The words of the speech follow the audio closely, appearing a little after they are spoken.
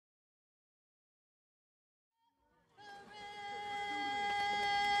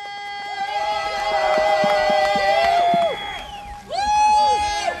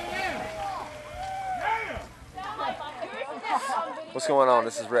going on?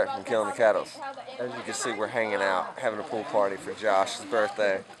 This is Rhett from Killing the Cattle. As you can see, we're hanging out, having a pool party for Josh's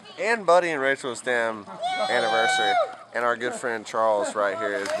birthday and Buddy and Rachel's damn anniversary. And our good friend Charles right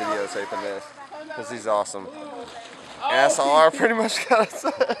here is videotaping this because he's awesome. And that's all I pretty much gotta say.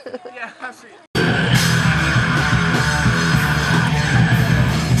 Yeah, I see it.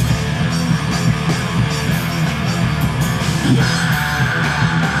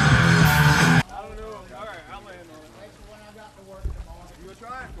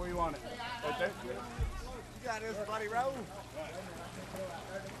 Where you want it? Right there? You got this, buddy, roll.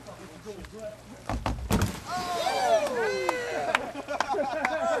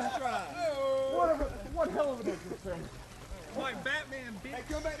 What hell of a difference there. Like Batman, bitch. Hey,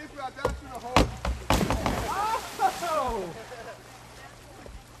 come back this way. I'll down through the hole. Oh!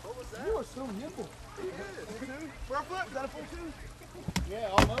 What was that? You are so nimble. For a foot? Is that a full two? Yeah,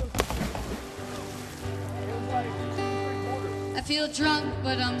 almost. I feel drunk,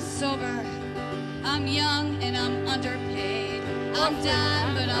 but I'm sober. I'm young and I'm underpaid. I'm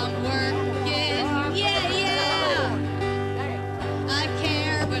dying, but I'm working. Yeah, yeah. I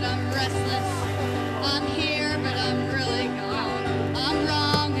care, but I'm restless. I'm here, but I'm really gone. I'm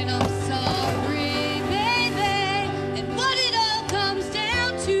wrong and I'm sorry, baby. And what it all comes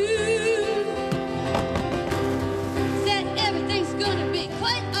down to is that everything's gonna be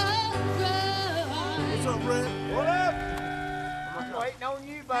quite alright. What's up, Red? What up? I'm waiting on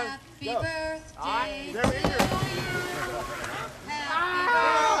you, bud. Happy birthday to There we you. go.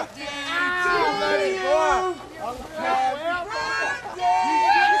 Happy birthday to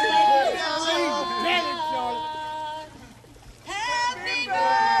you. Happy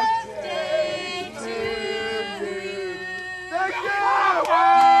birthday to you. Thank you.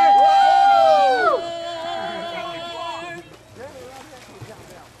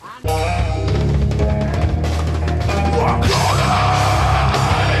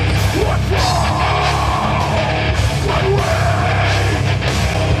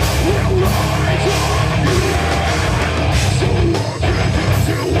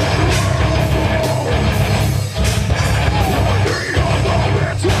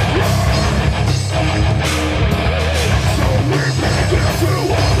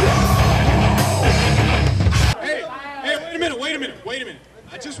 Wait a minute.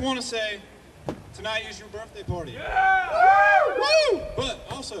 I just want to say, tonight is your birthday party. Yeah! Woo! But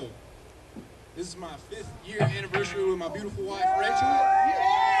also, this is my 5th year anniversary with my beautiful wife, Rachel.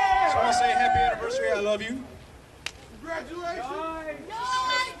 Yeah! So I want to say happy anniversary. I love you. Congratulations!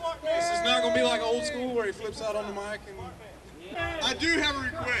 This is not going to be like old school where he flips out on the mic. And I do have a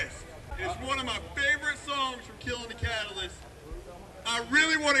request. It's one of my favorite songs from Killing the Catalyst. I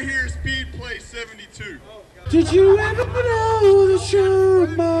really want to hear Speed play 72. Did you ever know that you're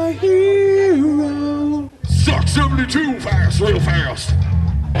my hero? Suck 72 fast, real fast.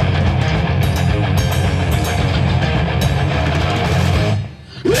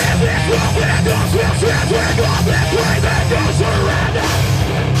 If this world windows will stand, we're gonna play the no surrender.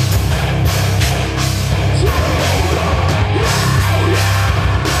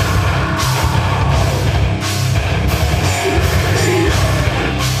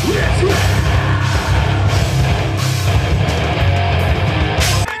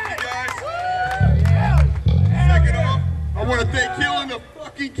 I want to thank Killing the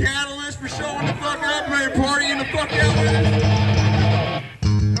fucking Catalyst for showing the fuck up and partying the fuck out with us.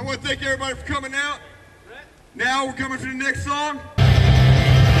 I want to thank everybody for coming out. Now we're coming to the next song.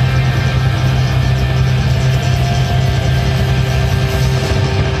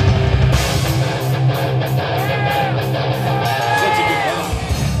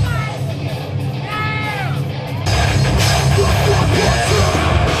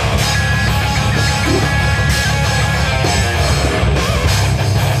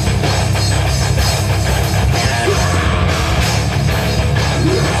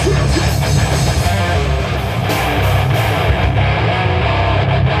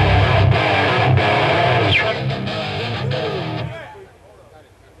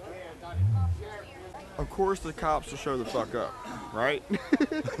 Of course the cops will show the fuck up, right? In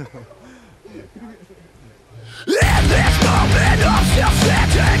this moment I'm still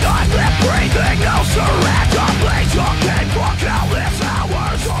standing, I'm left breathing, no surrender, please don't fuck out, listen.